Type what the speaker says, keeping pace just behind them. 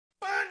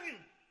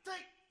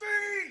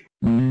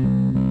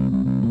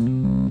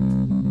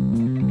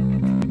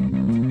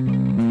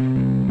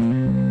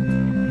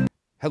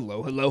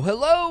Hello, hello,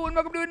 hello, and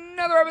welcome to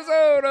another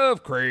episode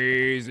of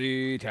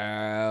Crazy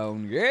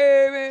Town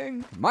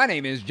Gaming. My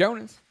name is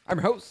Jonas. I'm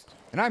your host,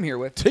 and I'm here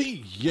with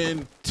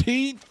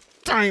TNT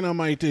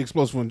Dinomight, the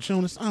explosive one.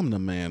 Jonas, I'm the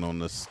man on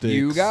the sticks.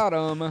 You got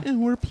him.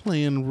 And we're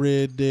playing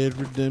Red Dead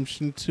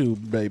Redemption 2,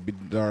 baby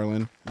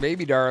darling.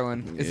 Baby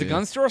darling. Is the Yeah.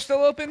 gun store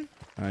still open?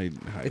 I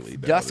highly It's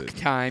doubt dusk it.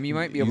 time. You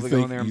might be able to think,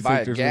 go in there and you buy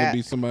think a there's going gat. to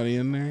be somebody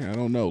in there? I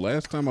don't know.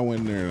 Last time I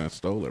went in there and I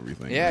stole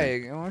everything. Yeah,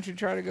 right? why don't you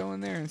try to go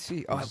in there and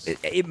see? Oh,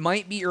 it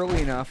might be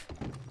early enough.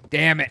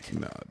 Damn it.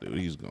 Nah, dude,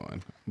 he's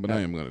gone. But I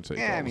am going to take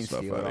Yeah, all I mean, the stuff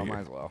steal out it. I of might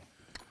here. as well.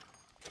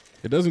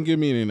 It doesn't give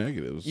me any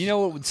negatives. You know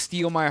what would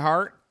steal my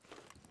heart?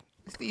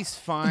 If these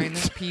fine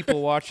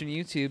people watching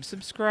YouTube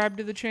subscribe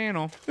to the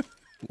channel.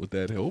 Would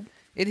that help?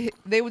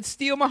 They would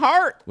steal my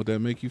heart. Would that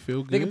make you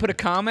feel good? They can put a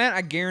comment.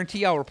 I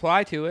guarantee I'll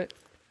reply to it.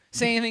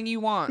 Say anything you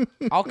want.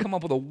 I'll come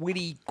up with a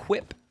witty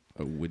quip.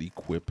 A witty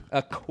quip.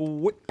 A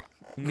quip.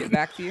 And get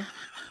back to you.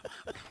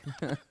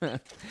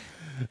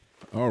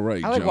 All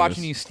right, I like Jonas.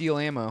 watching you steal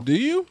ammo. Do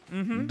you?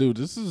 Mm-hmm. Dude,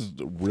 this is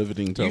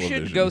riveting You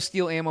television. should go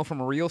steal ammo from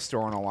a real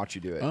store and I'll watch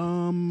you do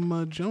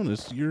it.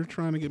 Jonas, you're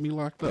trying to get me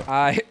locked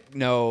up.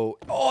 No.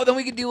 Oh, then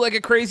we could do like a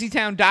Crazy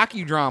Town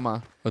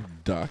docudrama. A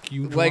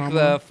docudrama? Like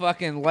the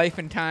fucking life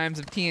and times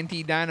of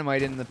TNT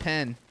Dinomight in the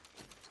pen.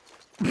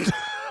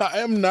 I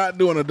am not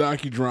doing a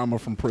docudrama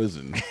from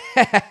prison.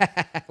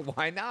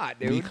 Why not,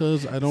 dude?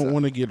 Because I don't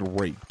want to get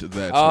raped.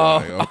 That's Oh,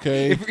 why,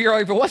 okay? If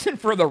it wasn't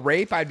for the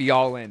rape, I'd be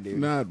all in, dude.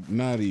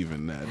 Not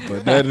even that.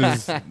 But that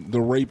is,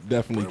 the rape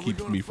definitely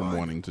keeps me from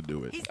wanting to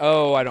do it.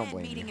 Oh, I don't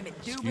blame you.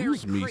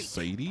 Excuse me,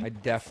 Sadie. I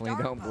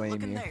definitely don't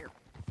blame you.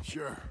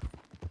 Sure.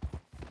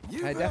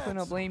 I definitely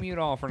don't blame you at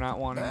all for not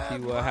wanting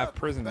to have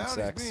prison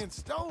sex. Being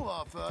stole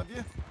off of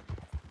you.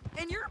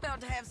 And you're about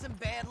to have some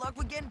bad luck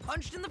with getting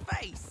punched in the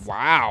face.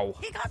 Wow.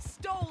 He got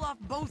stole off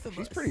both of us.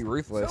 She's pretty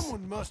ruthless.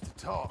 Someone must have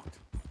talked.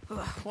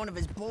 Ugh, one of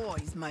his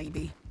boys,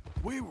 maybe.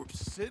 We were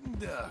sitting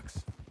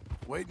ducks,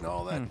 waiting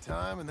all that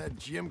time in that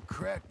Jim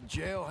Crack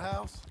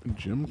jailhouse.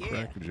 Jim Yeah.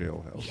 Crack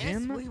Jailhouse. Yes, we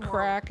Jim were.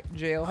 Crack I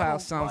Jailhouse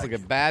don't sounds like like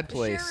a it. bad The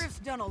place. sheriff's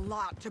done a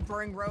lot to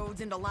bring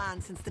roads into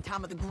line since the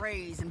time of the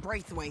Greys and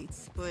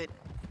Braithwaites, but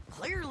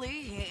clearly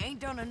he ain't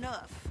done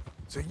enough.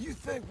 So you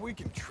think we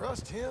can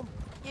trust him?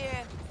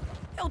 Yeah,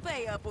 he'll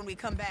pay up when we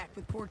come back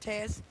with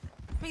Cortez.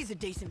 He's a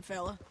decent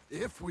fella.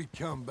 If we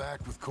come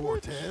back with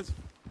Cortez?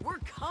 We're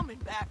coming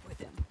back with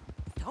him.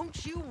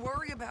 Don't you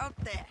worry about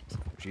that.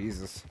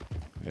 Jesus.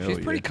 Hell She's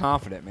yeah. pretty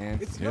confident, man.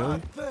 It's Hell,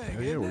 not a thing,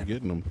 hell yeah, isn't we're it?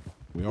 getting them.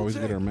 We always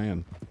get our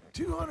man.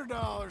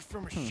 $200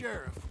 from a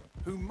sheriff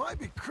who might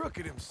be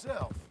crooked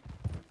himself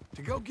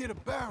to go get a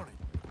bounty.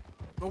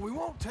 But we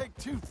won't take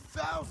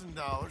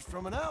 $2,000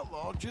 from an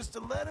outlaw just to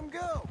let him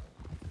go.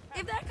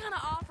 If that kind of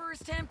offer is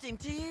tempting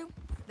to you,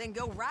 then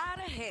go right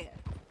ahead.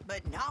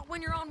 But not when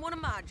you're on one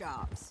of my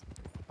jobs.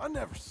 I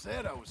never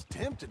said I was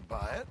tempted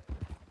by it.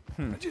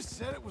 I just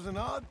said it was an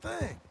odd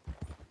thing.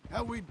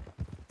 How we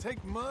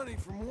take money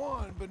from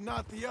one but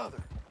not the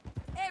other.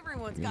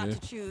 Everyone's got Yeah. to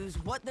choose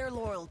what they're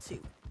loyal to.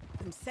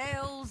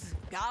 Themselves,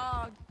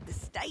 God, the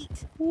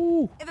state.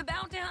 Ooh. If a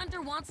bounty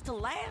hunter wants to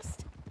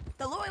last,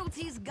 the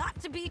loyalty's got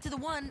to be to the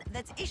one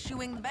that's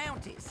issuing the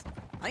bounties.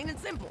 Plain and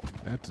simple.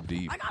 That's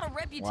deep. I got a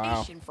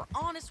reputation for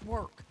honest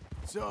work.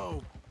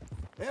 So,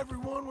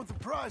 everyone with a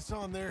price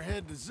on their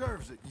head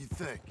deserves it, you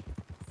think?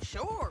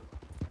 Sure.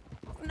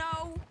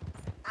 No,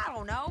 I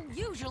don't know.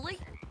 Usually,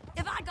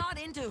 if I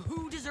got into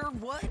who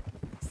deserved what,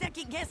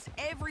 second-guessed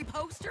every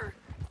poster,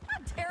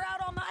 I'd tear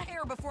out all my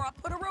hair before I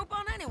put a rope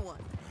on anyone.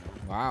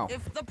 Wow.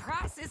 If the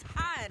price is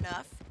high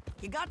enough,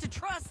 you got to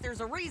trust there's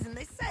a reason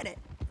they said it.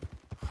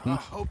 I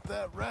hope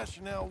that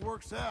rationale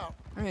works out.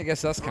 I mean, I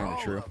guess that's for kind of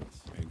all true. of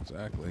us.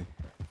 Exactly.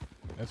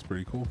 That's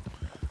pretty cool.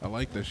 I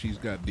like that she's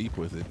got deep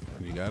with it.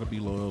 You got to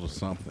be loyal to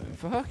something.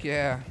 Fuck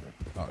yeah.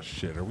 Oh,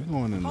 shit. Are we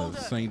going into Hold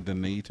up. Saint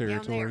Denis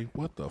territory? there.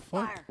 What the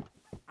fuck? Fire.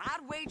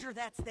 I'd wager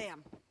that's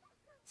them.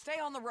 Stay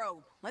on the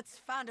road. Let's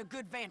find a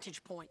good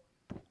vantage point.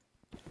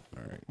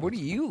 All right. What are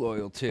you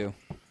loyal to?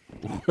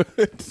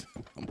 What?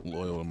 I'm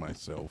loyal to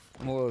myself.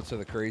 I'm loyal to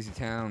the Crazy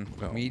Town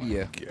Oh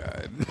media. My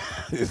God.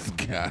 This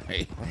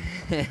guy.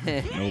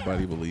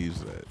 Nobody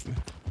believes that.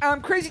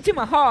 I'm crazy to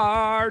my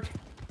heart.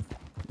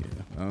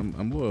 Yeah,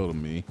 I'm loyal to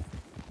me.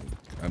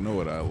 I know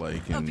what I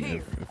like, Up and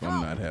here. if Come I'm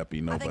on. not happy, I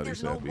think nobody's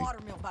there's no happy.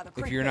 watermill by the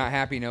creek If you're bed. not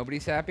happy,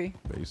 nobody's happy.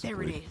 Basically,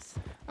 There it is.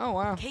 Oh,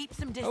 wow. Keep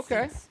some distance.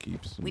 Okay.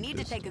 Keep some We need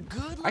to take a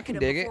distance. good look I can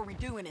at 'em dig it. before we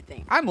do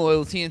anything. I'm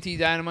loyal to TNT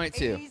Dinomight,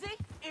 too. Easy,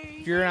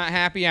 If you're not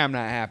happy, I'm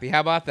not happy. How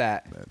about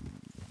that?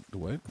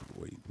 What?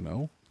 Wait,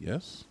 no?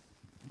 Yes?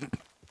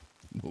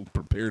 Well,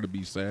 prepare to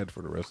be sad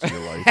for the rest of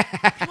your life.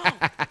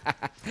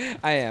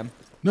 I am.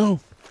 No,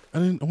 I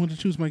didn't. I wanted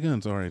to choose my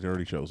guns. All right, they're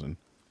already chosen.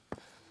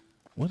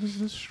 What is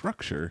this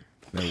structure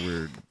that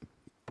we're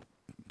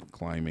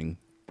climbing?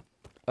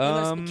 They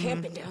must be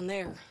camping down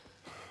there.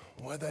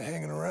 Why they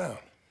hanging around?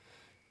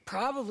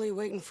 Probably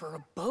waiting for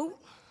a boat.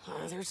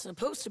 There's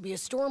supposed to be a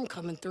storm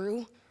coming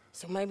through,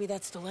 so maybe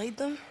that's delayed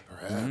them.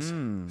 Perhaps.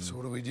 So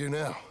what do we do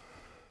now?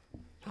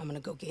 I'm gonna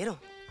go get them.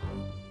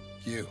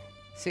 You.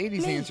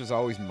 Sadie's Me. answer's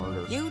always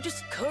murder. You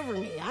just cover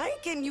me. I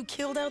ain't getting you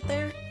killed out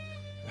there.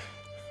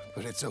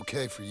 But it's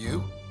okay for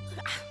you?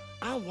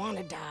 I want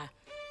to die.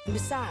 And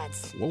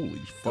besides, Holy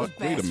those fuck! Wait a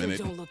bastards minute.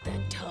 don't look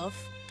that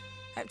tough.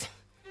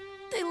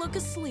 They look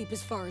asleep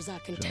as far as I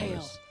can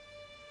Jonas,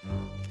 tell.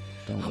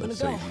 don't I'm let gonna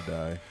Sadie go.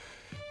 die.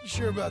 You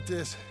sure about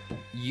this?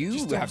 You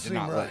Just don't have to seem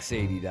not right. let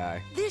Sadie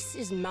die. This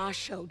is my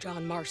show,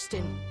 John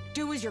Marston.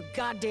 Do as you're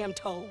goddamn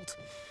told.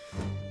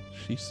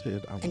 She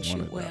said I And want to shoot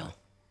die. well.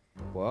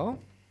 Well,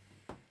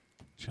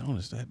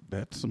 Jonas,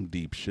 that's some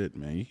deep shit,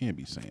 man. You can't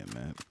be saying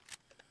that.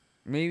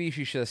 maybe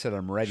she should have said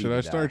I'm ready Should to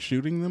I die. start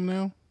shooting them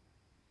now?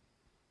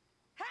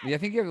 Yeah, I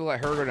think you have to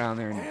let her go down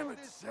there and Damn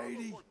it,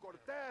 Sadie.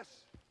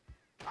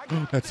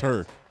 That's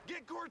her.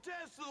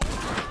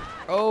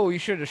 oh, you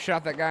should have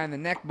shot that guy in the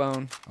neck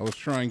bone. I was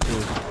trying to.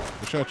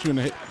 I shot you in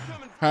the hip.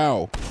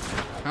 How?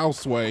 How,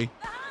 Sway?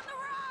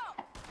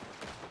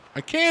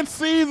 I can't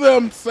see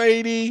them,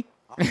 Sadie.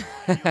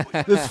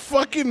 This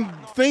fucking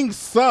thing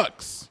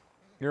sucks.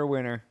 You're a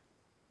winner.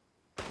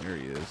 There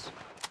he is.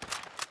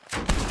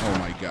 Oh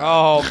my god.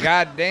 Oh,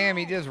 god damn,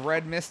 he just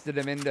red misted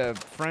him into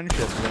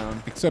friendship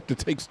zone. Except it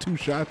takes 2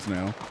 shots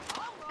now.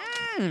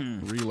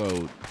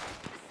 Reload.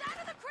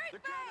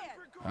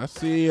 I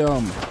see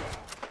him.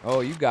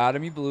 Oh, you got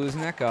him. You blew his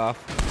neck off.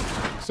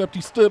 Except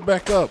he stood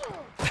back up.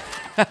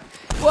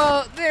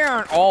 Well, they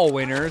aren't all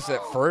winners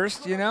at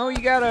first, you know?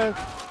 You gotta...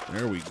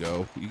 There we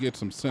go. You get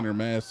some center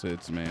mass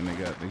hits, man.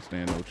 They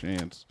stand no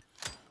chance.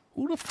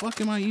 Who the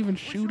fuck am I even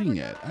shooting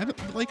at?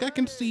 I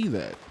can see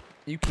that.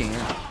 You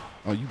can't.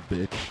 Oh, you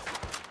bitch.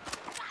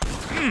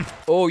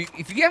 Oh,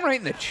 if you get him right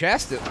in the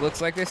chest, it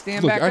looks like they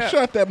stand Look, back I up.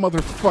 shot that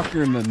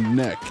motherfucker in the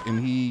neck,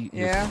 and he...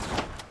 Yeah.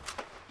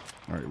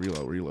 All right,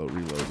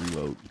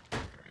 reload.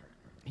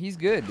 He's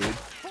good, dude.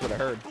 That's what I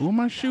heard. Who am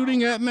I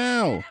shooting at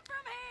now?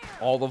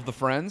 All of the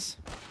friends.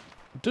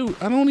 Dude,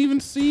 I don't even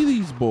see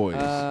these boys.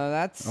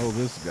 That's... Oh,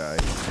 this guy.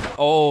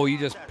 Oh, you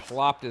just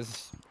plopped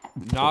his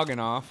noggin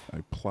off. I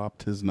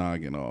plopped his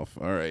noggin off.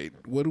 All right,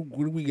 what do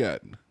we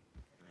got?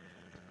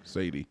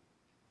 Sadie.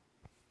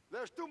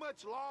 There's too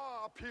much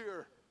law up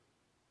here.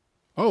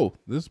 Oh,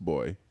 this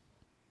boy.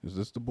 Is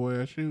this the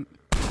boy I shoot?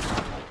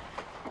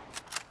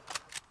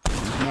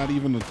 He's not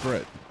even a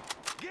threat.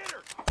 Get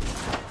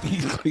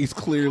her. He's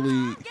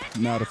clearly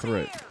not a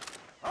threat.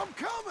 I'm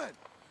coming.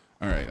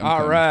 All right. I'm All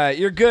coming. right,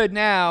 you're good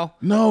now.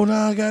 No,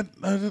 I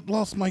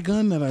lost my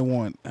gun that I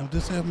want. I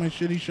just have my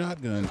shitty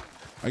shotgun.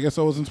 I guess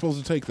I wasn't supposed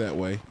to take that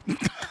way.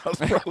 I was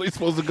probably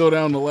supposed to go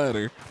down the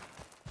ladder.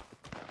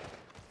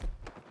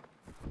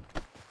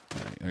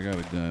 All right, I got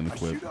a gun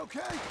equipped. Shoot okay?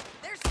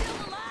 They're still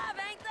alive,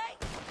 ain't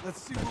they?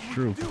 Let's see what we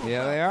true. can do.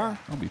 Yeah, about they are.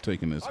 I'll be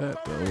taking this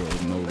hat though. I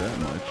don't know that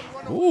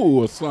much.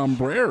 Ooh, a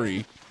sombrero.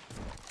 See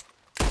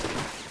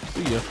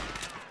ya.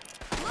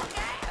 Look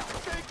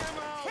out! Take them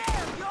out.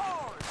 Tear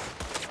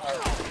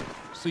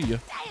yours! See ya.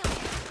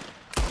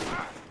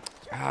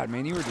 God,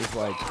 man, you were just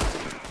like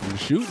You're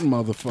shooting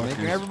making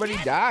motherfuckers. everybody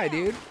die,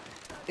 dude.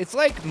 It's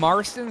like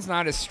Marston's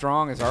not as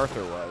strong as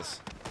Arthur was.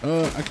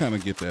 I kind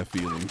of get that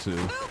feeling too.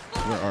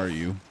 Where are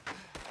you?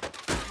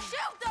 Shoot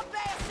the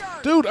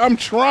bastard! Dude, I'm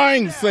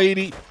trying,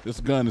 Sadie. This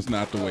gun is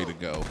not the way to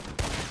go.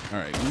 All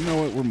right, you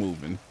know what? We're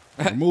moving.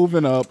 We're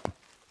moving up.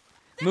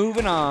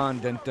 Moving on,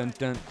 dun dun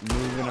dun.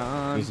 Moving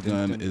on. This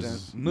dun, gun dun,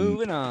 is- dun.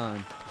 moving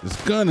on. This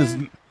gun is.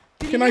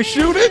 Can I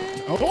shoot it?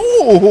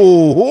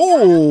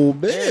 Oh,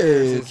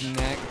 There's his bitch!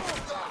 neck.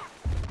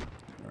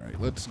 All right,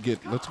 let's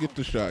get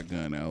the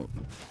shotgun out.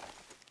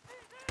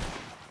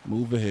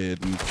 Move ahead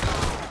and.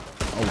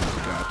 Oh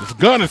my god, this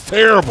gun is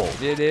terrible.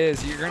 It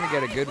is. You're gonna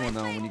get a good one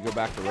though when you go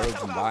back to Rhodes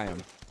and buy them.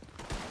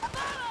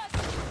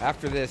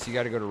 After this, you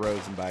got to go to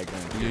Rhodes and buy a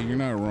gun. Yeah, you're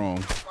not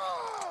wrong.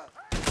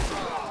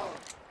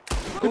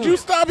 Could you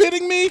stop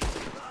hitting me?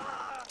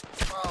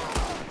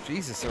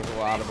 Jesus, there's a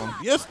lot of them.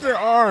 Yes, there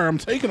are. I'm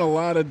taking a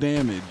lot of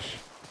damage.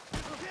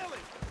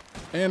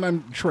 And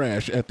I'm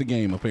trash at the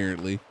game,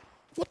 apparently.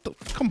 What the?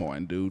 Come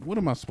on, dude. What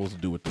am I supposed to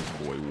do with this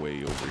boy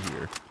way over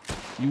here?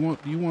 You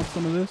want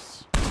some of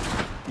this?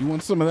 You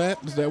want some of that?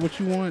 Is that what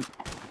you want?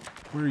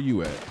 Where are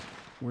you at?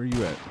 Where are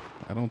you at?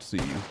 I don't see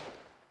you.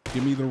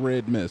 Give me the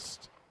red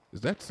mist. Is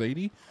that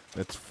Sadie?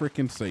 That's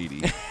frickin'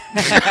 Sadie.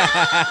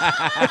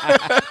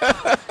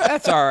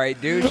 That's all right,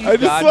 dude. She's I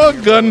just dodging saw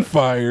your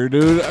gunfire,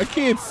 dude. I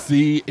can't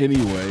see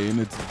anyway, and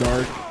it's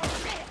dark.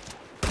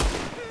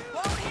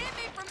 Won't hit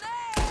me from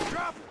there!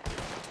 Drop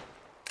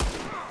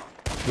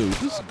it. Dude,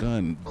 this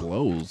gun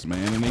blows,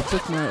 man, and they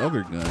took my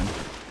other gun.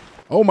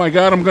 Oh my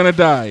god, I'm gonna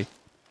die.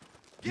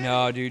 bullet.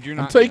 No, dude, you're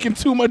not. I'm taking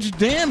too much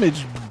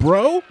damage,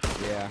 bro.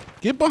 Yeah.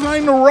 Get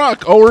behind the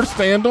rock or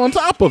stand on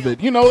top of it.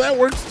 You know, that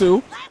works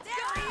too.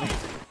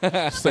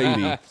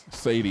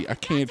 Sadie, I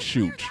can't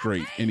shoot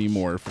straight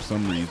anymore for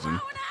some reason.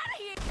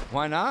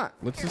 Why not?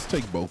 Let's just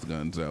take both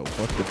guns out.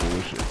 Fuck the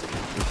bullshit.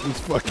 This is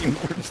fucking.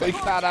 We're taking,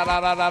 Da, da, da,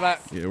 da, da, da.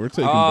 yeah, we're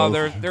taking Oh,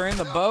 both. they're in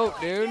the boat,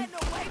 dude. Getting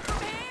away from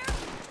here?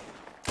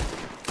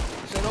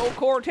 He said, "Old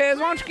Cortez,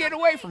 why don't you get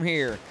away from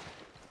here?"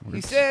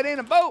 He said, "In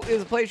a boat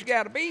is a place you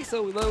gotta be."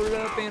 So we loaded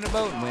up in a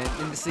boat and went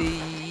in the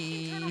sea.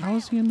 How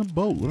is he in the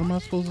boat? What am I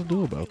supposed to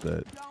do about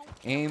that?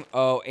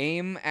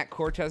 Aim at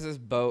Cortez's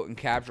boat and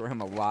capture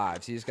him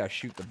alive. So you just gotta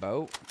shoot the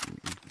boat.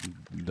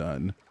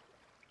 Done.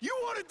 You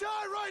want to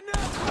die right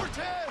now,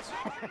 Cortez?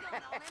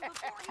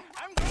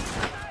 I'm going to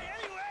die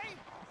anyway.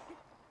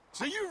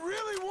 So you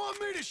really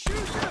want me to shoot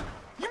you?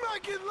 You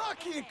might get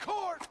lucky in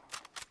court.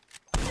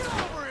 Get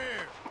over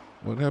here.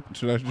 What happened?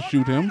 Should I just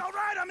shoot him? All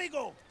right,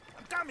 amigo.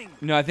 I'm coming.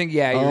 No, I think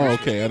yeah. Oh,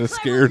 okay. I just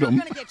scared him.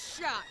 You're gonna get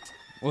shot.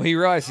 Well, he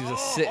realized he was a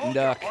sitting Hold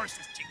duck. your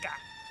horses, chica.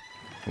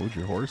 Hold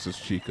your horses,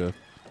 Chica.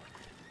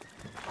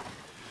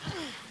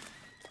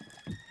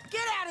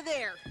 Get out of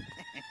there.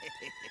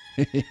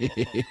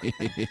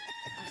 I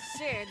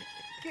said,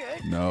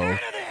 good. No,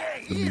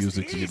 the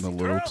music's getting a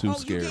little too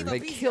scary. They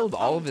killed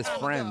all of his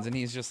friends, and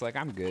he's just like,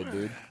 I'm good,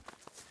 dude.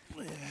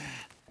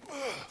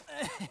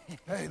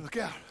 Hey, look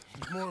out.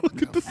 There's more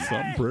Look at the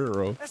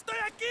sombrero. Estoy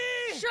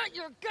aquí. Shut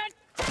your gut.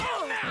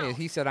 Hey,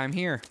 he said, I'm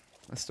here.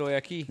 Estoy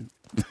aquí.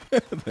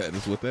 That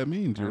is what that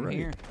means. You're I'm right.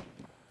 here.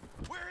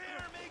 We're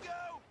here,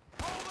 amigo.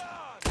 Hold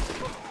on.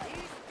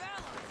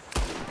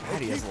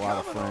 God, he has a lot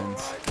of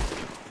friends.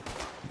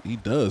 He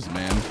does,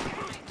 man.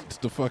 It's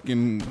the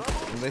fucking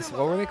What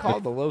were they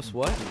called? The Los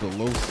what? the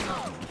Los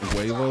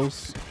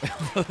Huevos.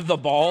 The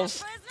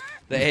balls?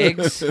 The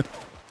eggs?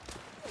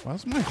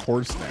 Why's my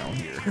horse down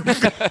here?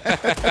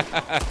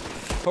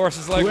 Horse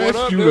is like, Who what asked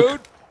up, you dude?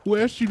 Who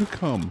asked you to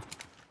come?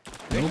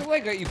 Make it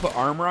like you put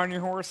armor on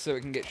your horse so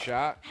it can get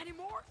shot.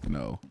 Anymore?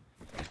 No.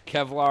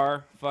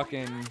 Kevlar,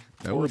 fucking.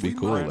 That would be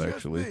cool, Just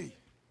actually. me.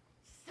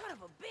 Son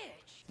of a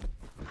bitch.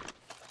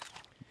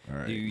 All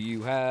Do right.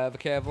 you have a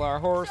Kevlar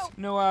horse?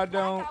 No, I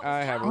don't.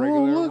 I have a Oh,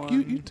 regular look,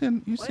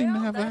 one. you seem to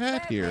have a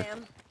hat here.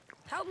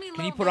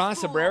 Can you put on a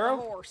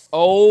sombrero?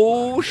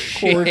 Oh,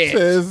 shit.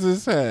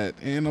 Cortez's hat,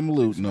 and I'm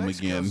looting them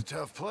Mexico's again. a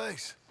tough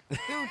place.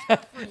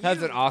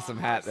 That's an awesome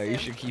hat, though. You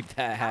should keep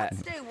that hat.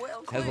 Stay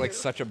well It has like clear.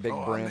 such a big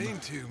Oh, I brim. mean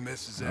to,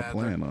 Mrs. I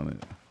Adler. plan on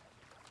it.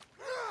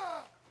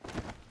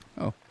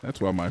 Oh,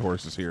 that's why my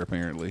horse is here,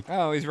 apparently.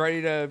 Oh, he's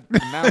ready to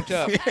mount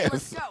up. Hey,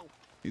 let's Yes. go.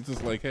 He's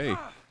just like, hey,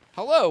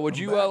 Hello, would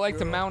you back, like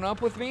to girl. mount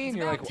up with me? And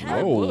you're like, About I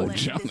time whoa, we would.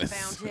 lifted this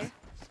Jonas. bounty.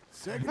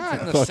 Second Not in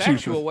time. a Thought you-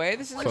 sexual way.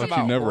 This isn't thought you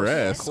about never horses,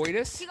 asked.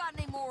 coitus. You got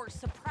any more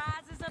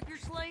surprises up your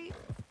sleeve?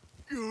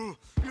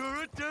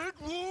 You're a dead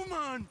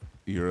woman.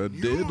 you're a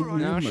dead You're a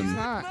No, she's woman.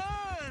 not.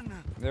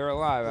 Man. They're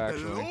alive, The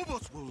actually.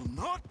 Lobos will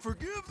not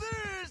forgive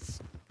this.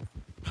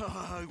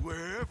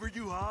 Wherever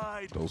you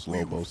hide, Those we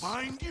will Lobos.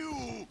 find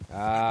you.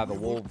 Ah, the We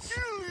will wolves.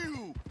 kill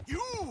you.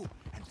 You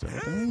that a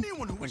and thing?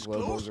 anyone who is think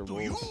Lobos close are to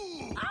wolves.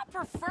 you. I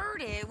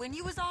preferred it when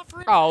you was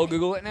offering. I'll money.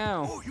 Google it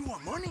now. Oh, you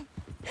want money?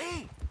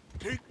 Hey,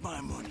 take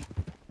my money.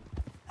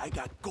 I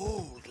got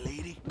gold,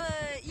 lady.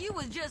 But you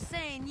was just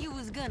saying you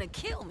was gonna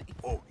kill me.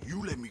 Oh,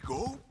 you let me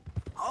go?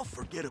 I'll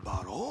forget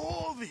about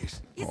all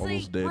this. You All see,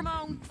 those dead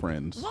Ramon,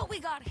 friends. what we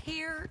got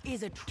here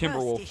is a trust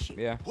Timberwolf. issue.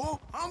 Yeah. Oh,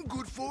 I'm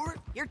good for it.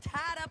 You're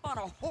tied up on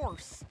a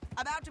horse,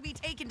 about to be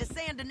taken to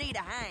San Denis to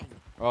hang.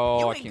 Oh,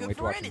 You I ain't can't good wait to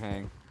for watch him anything.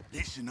 hang.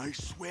 Listen, I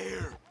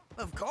swear.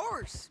 Of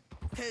course,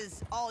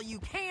 because all you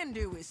can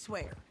do is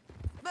swear.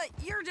 But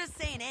you're just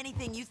saying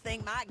anything you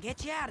think might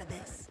get you out of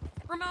this.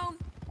 Ramon,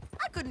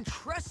 I couldn't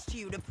trust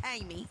you to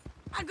pay me.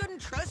 I couldn't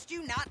trust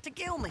you not to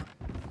kill me.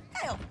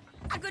 Hell,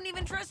 I couldn't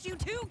even trust you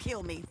to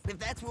kill me, if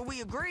that's what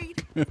we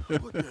agreed.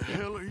 What the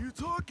hell are you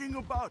talking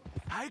about?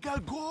 I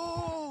got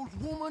gold,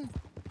 woman.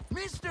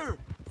 Mister,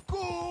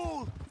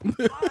 gold.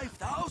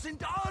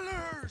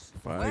 $5,000.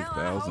 Well, I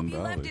hope you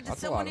left it to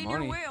That's a lot someone of in your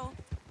money. will.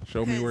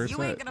 Show me where 'Cause it's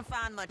you ain't at. gonna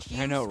find much use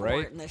I know, for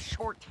right? it in the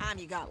short time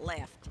you got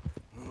left.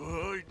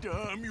 Oh,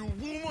 damn you,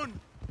 woman.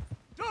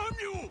 Damn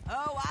you.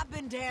 Oh, I've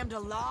been damned a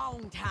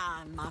long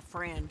time, my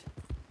friend.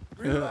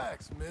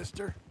 Relax,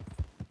 mister.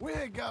 We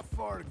ain't got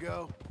far to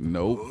go.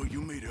 Nope. Oh,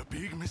 you made a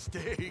big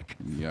mistake.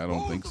 Yeah, I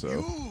don't think Both of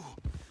so.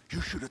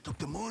 You should have took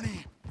the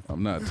money.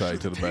 I'm not You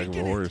tied to should've the back of a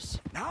taken it. horse.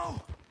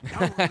 Now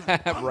we're gonna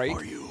come Right.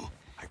 for you.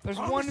 I There's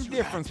promise one you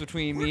difference that.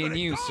 between We're me and gonna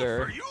you, come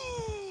sir. for you.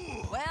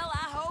 Well,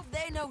 I hope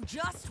they know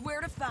just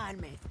where to find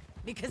me,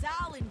 because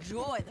I'll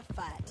enjoy the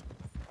fight.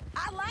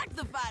 I like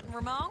the fighting,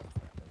 Ramon.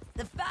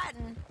 The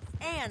fighting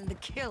and the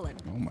killing.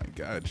 Oh my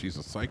God, she's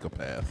a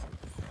psychopath.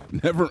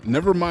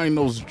 Never mind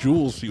those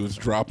jewels she was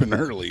dropping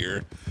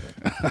earlier.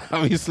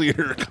 Obviously,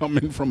 they're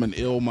coming from an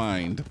ill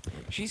mind.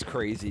 She's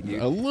crazy,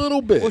 dude. A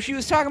little bit. Well, she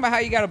was talking about how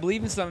you gotta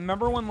believe in something.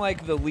 Remember when,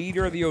 like, the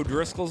leader of the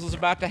O'Driscolls was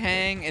about to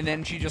hang, and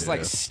then she just, like,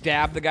 Yeah.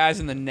 stabbed the guys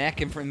in the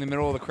neck in the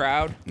middle of the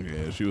crowd?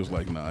 Yeah, she was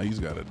like, nah, he's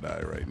got to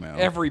die right now.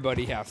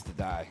 Everybody has to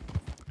die.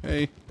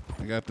 Hey,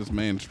 I got this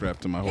man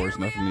strapped to my horse.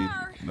 Here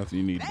we Nothing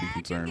you need to be Back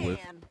concerned with.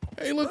 again.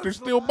 Hey, look, there's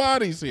still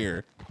bodies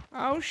here.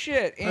 Oh,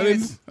 shit. I And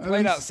didn't- it's I late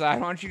didn't- outside.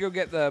 Why don't you go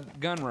get the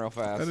gun real I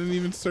fast? didn't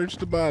even search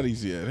the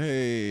bodies yet.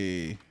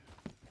 Hey,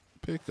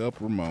 pick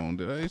up Ramon.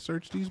 Did I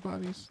search these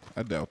bodies?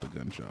 I doubt the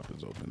gun shop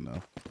is open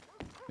though.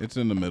 It's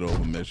in the middle of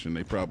a mission.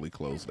 They probably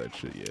closed that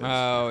shit yet.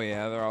 Oh,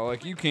 yeah. They're all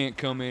like, you can't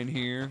come in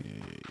here.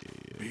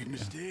 Big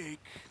mistake.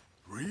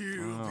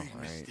 Real big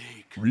right.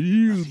 mistake.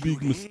 Real See you big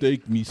again.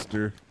 mistake,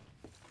 mister.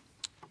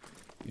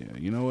 Yeah,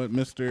 you know what,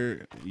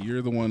 mister?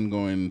 You're the one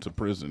going to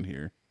prison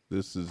here.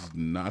 This is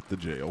not the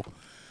jail.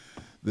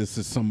 This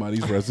is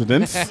somebody's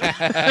residence. Oops.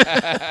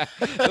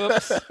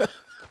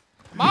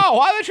 Ma,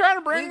 why are they trying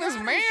to bring this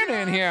man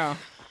in here?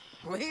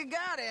 We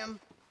got him.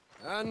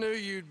 I knew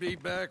you'd be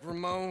back,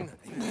 Ramon.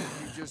 You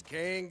just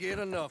can't get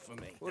enough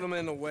of me. Put him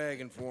in the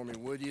wagon for me,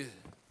 would you?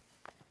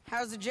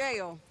 How's the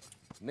jail?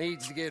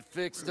 Needs to get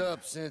fixed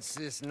up since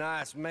this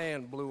nice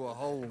man blew a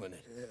hole in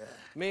it.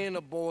 Me and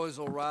the boys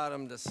will ride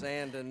him to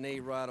Saint Denis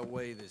right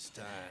away this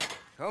time.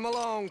 Come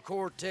along,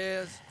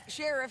 Cortez.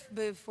 Sheriff,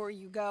 before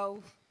you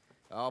go,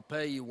 I'll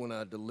pay you when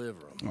I deliver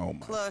him. Oh,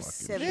 my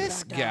plus fucking... $75.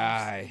 This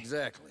guy.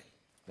 Exactly.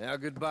 Now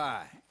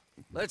goodbye.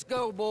 Let's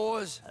go,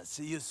 boys. I'll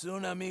see you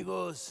soon,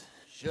 amigos.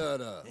 Shut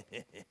up.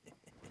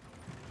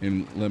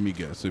 And let me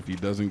guess, if he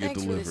doesn't get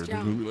Thanks for this, delivered, he's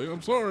John. going to be like,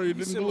 I'm sorry, he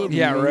didn't deliver.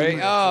 Yeah, me." right.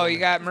 Oh, you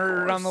got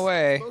murdered on the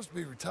way. Supposed to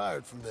be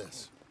retired from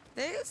this.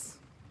 This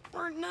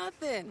weren't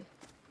nothing.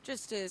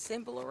 Just a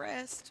simple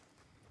arrest.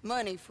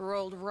 Money for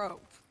old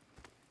rope.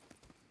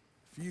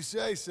 If you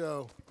say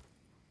so.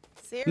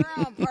 See you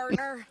around,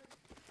 partner.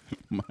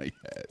 My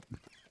hat.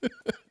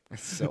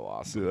 It's so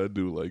awesome. Dude, I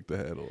do like the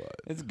hat a lot.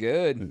 It's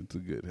good. It's a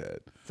good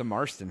hat. It's a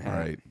Marston hat. All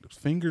right.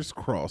 Fingers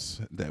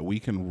crossed that we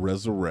can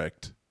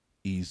resurrect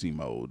easy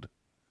mode.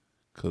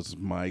 Because,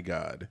 my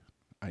God,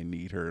 I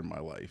need her in my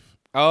life.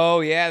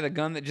 Oh, yeah, the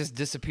gun that just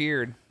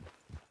disappeared.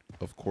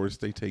 Of course,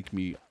 they take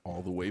me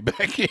all the way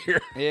back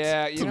here.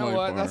 Yeah, you to know my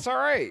what? farm. That's all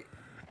right.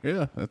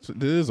 Yeah,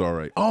 it is all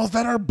right. Oh, is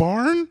that our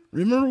barn?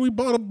 Remember we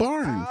bought a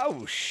barn.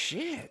 Oh,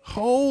 shit.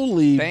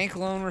 Holy. Bank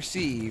loan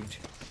received.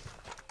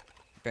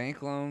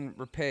 Bank loan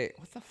repaid.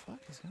 What the fuck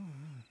is going on?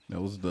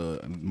 That was the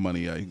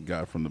money I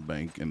got from the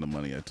bank and the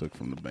money I took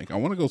from the bank. I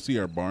want to go see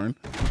our barn,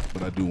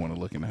 but I do want to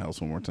look in the house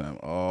one more time.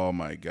 Oh,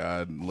 my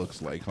God.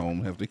 Looks like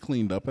home. Have they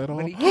cleaned up at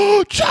all?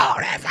 Oh,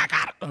 Jonas, I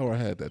got it. Oh, I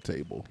had that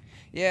table.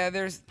 Yeah,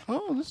 there's...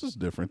 Oh, this is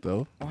different,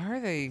 though. Why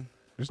are they...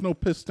 There's no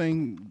piss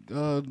stain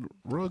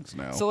rugs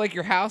now. So, like,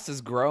 your house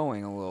is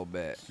growing a little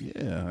bit.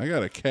 Yeah, I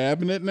got a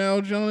cabinet now,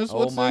 Jonas. Oh,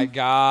 What's my in?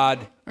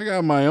 God. I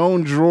got my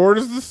own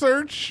drawers to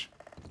search.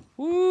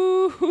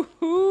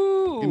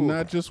 Woo-hoo-hoo. And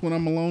not just when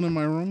I'm alone in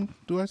my room.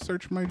 Do I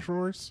search my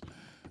drawers?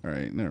 All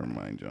right, never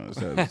mind, Jonas.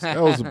 That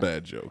was a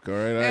bad joke, all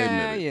right? I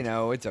admit it. You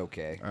know, it's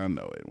okay. I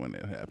know it when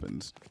it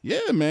happens.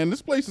 Yeah, man,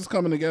 this place is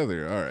coming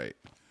together. All right.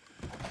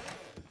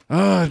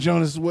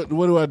 Jonas, what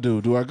do I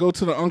do? Do I go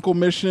to the uncle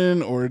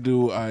mission or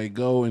do I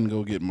go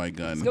get my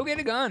gun? Let's go get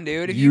a gun,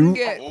 dude. If you can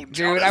get... Oh, dude,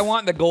 Jonas. I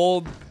want the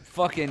gold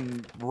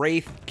fucking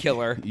Wraith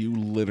killer. You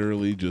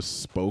literally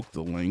just spoke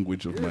the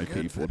language of my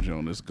people,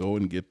 Jonas. Go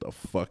and get the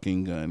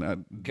fucking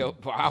gun.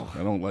 Wow.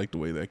 I don't like the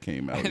way that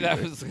came out. That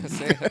either. was going to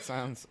say, that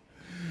sounds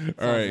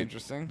All right.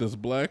 interesting. Does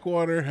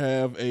Blackwater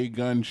have a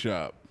gun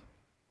shop?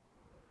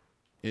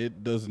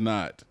 It does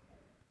not.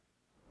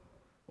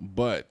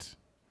 But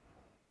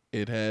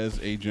it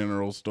has a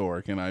general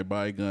store. Can I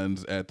buy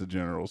guns at the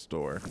general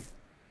store?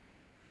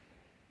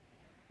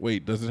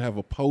 Wait, does it have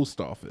a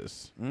post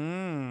office?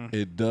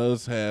 It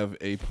does have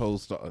a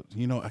post office.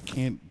 You know, I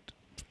can't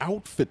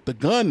outfit the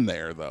gun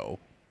there, though.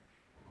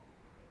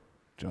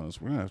 Jonas,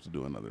 we're going to have to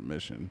do another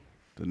mission.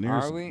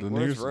 Are we?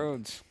 Where's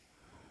Rhodes?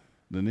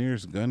 The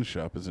nearest gun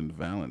shop is in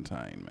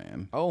Valentine,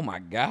 man. Oh, my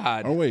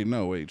God. Oh,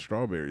 wait.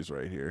 Strawberry's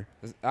right here.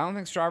 I don't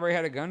think Strawberry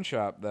had a gun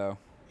shop, though.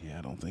 Yeah,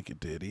 I don't think it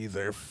did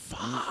either.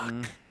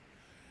 Fuck.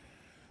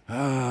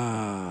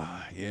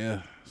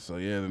 Yeah. So,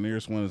 the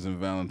nearest one is in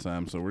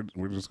Valentine, so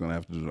we're just going to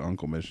have to do the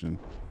uncle mission.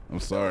 I'm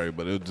sorry,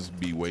 but it would just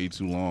be way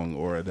too long,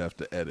 or I'd have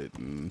to edit.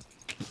 And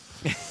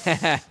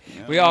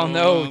We all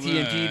know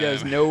TNT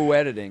does no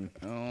editing.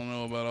 I don't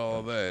know about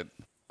all that.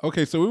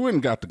 Okay, so we went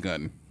and got the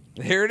gun.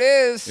 Here it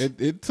is.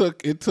 It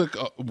took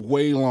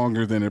way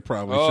longer than it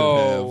probably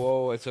should have.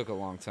 Whoa, it took a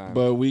long time.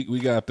 But we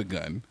got the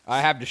gun.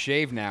 I have to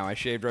shave now. I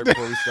shaved right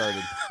before we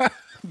started.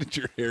 Did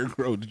your hair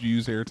grow? Did you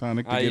use hair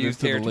tonic to I get used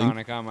it to hair the link?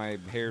 tonic on my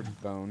hair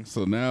bones.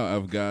 So now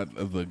I've got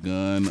the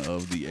gun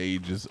of the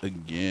ages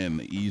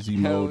again. Easy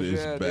mode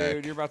is back.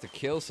 Dude, you're about to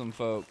kill some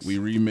folks. We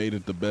remade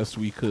it the best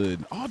we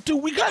could. Oh,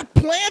 dude, we got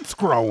plants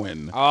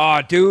growing.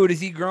 Oh, dude, is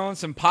he growing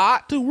some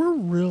pot? Dude, we're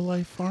real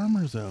life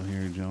farmers out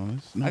here,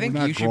 Jonas. No, I think we're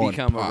not you should growing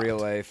become pot. a real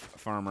life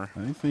farmer.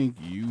 I think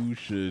you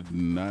should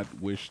not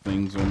wish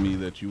things on me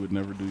that you would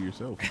never do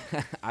yourself.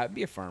 I'd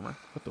be a farmer.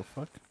 What the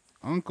fuck?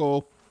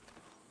 Uncle.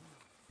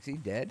 Is he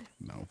dead?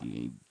 No,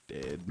 he ain't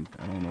dead.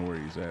 I don't know where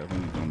he's at. I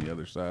think he's on the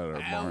other side of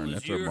our barn.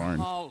 That's our barn.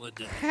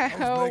 Holiday?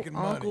 How making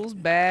money. Uncle's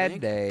bad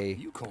day.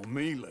 You call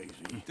me lazy.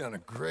 You've done a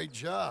great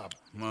job.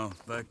 Well,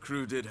 that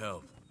crew did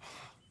help.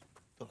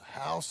 Little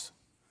house,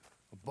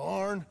 a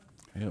barn.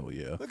 Hell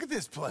yeah. Look at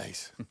this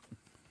place.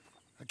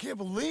 I can't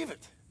believe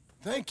it.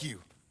 Thank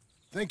you.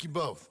 Thank you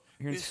both.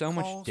 You're in This so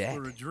much calls debt.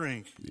 for a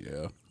drink.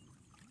 Yeah.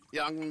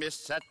 Young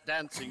miss at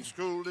dancing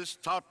school is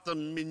taught the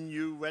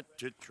minuet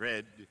to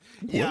tread.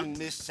 Young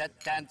miss at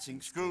dancing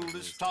school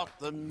is taught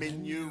the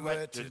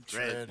minuet to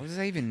tread. What does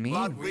that even mean?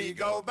 But we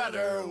go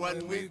better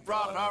when we've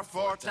brought our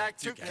four-tack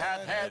to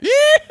Cathead.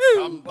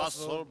 Come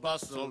bustle,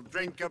 bustle,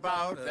 drink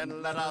about,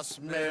 and let us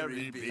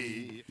merry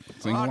be.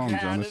 Sing Our along, can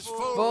Jonas. is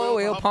full, Full,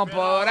 we'll pump it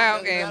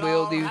out, and let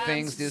we'll all do hands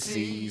things to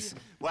seize.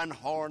 When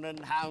horn and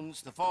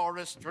hounds the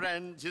forest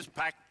rend his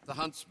pack, the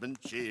huntsman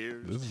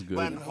cheers. This is good.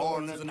 When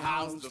horn and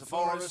hounds the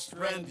forest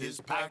rend his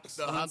pack,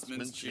 the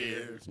huntsman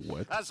cheers.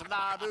 What? As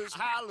loud as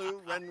halloo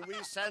when we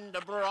send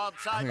a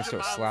broadside I'm gonna to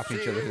start Mount slapping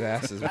each other's Sears.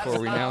 asses before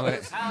we know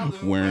it.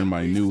 Wearing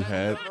my new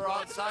hat.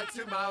 Broadside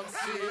to Mount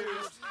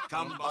Sears.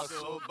 Come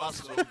bustle,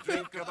 bustle,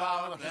 drink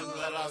about, and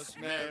let us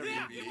merry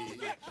be.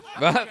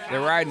 But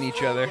they're riding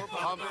each other.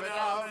 Pump it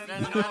out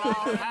and let all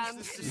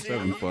hands to He's see.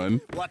 having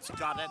fun. What's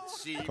got at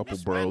sea? Couple we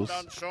spend bros.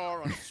 on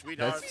shore on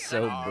sweethearts That's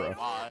so and our bro.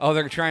 wine. Oh,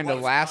 they're trying to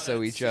What's lasso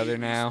got at each sea other we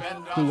now. spend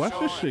on Dude, watch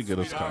shore this on shit get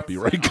us sweethearts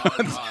copyright and our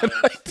content.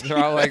 wine. They're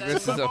all like,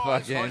 this is a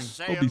fucking...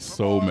 I'll be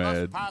so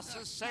mad. Why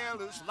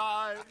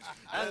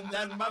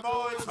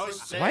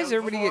does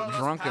everybody get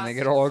drunk and they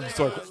get all just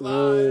like,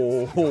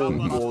 oh,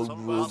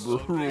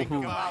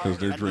 Because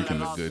they're drinking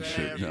the good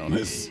shit,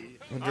 Jonas.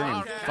 they're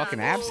drinking fucking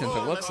absinthe,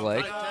 it looks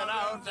like.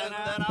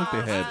 I think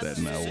they had that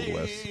in the Old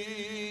West.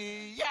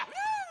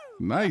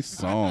 Nice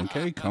song,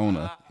 K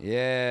Kona.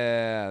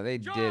 Yeah, they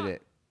did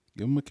it.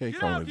 Give him a K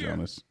Kona,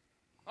 Jonas.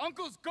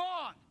 Uncle's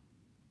gone.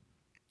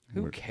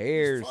 Who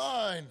cares?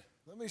 Fine.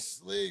 Let me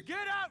sleep. Get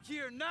out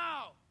here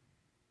now.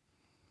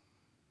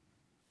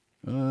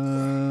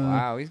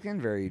 Wow, he's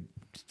getting very,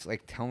 just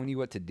like telling you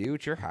what to do.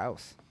 It's your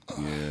house.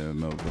 Yeah,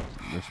 no,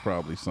 there's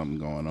probably something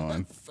going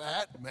on.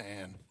 Fat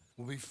man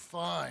will be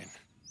fine.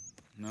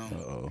 No.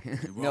 Uh-oh.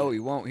 No, he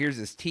won't. Here's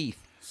his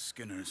teeth.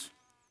 Skinners,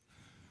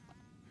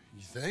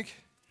 You think?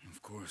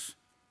 of course.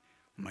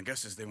 My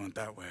guess is they went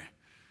that way.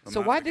 But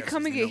So my why'd other they guess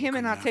come is and they get know him we're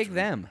and not coming take after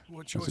them? What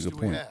That's a choice good do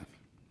we point. have?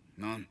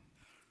 None.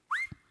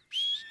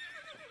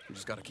 We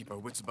just gotta keep our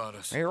wits about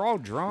us. They're all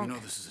We drunk. know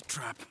this is a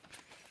trap.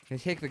 They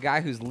take the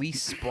guy who's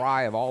least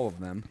spry of all of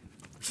them.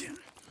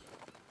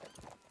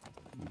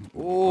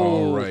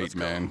 All right,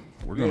 man.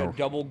 We're You got gonna a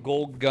double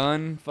gold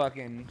gun,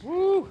 fucking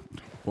woo.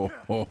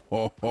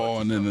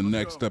 and in the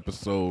next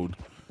episode,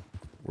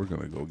 we're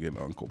gonna go get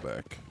Uncle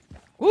back.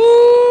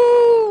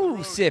 Woo!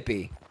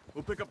 Sippy.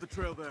 We'll pick up the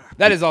trail there.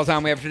 That is all the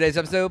time we have for today's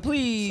episode.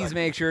 Please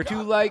make sure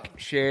to like,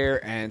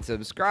 share, and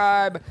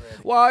subscribe.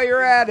 While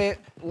you're at it,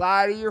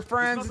 lie to your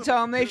friends and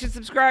tell them they should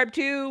subscribe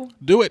too.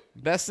 Do it.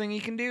 Best thing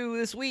you can do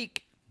this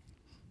week.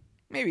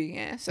 Maybe,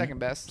 yeah, second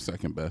best.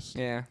 Second best.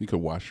 Yeah. You could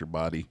wash your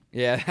body.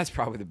 Yeah, that's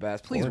probably the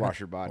best. Please wash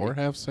your body. Or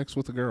have sex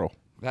with a girl.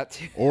 That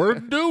too. Or a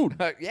dude.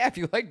 Yeah, if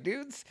you like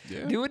dudes,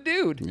 Yeah. do a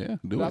dude. Yeah,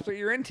 do That's it. what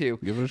you're into.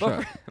 Give it a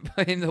But shot.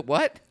 But in the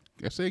what?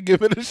 I say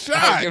give it a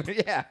shot.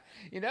 Yeah.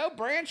 You know,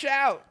 branch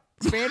out.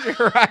 Expand your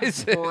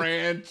horizon.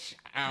 Branch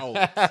out.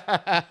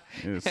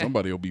 Yeah,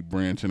 somebody will be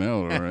branching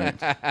out, all right.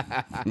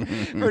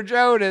 For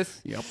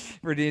Jonas. Yep.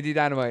 For TNT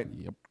Dinomight.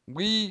 Yep.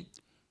 We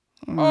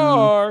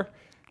are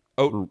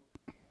out.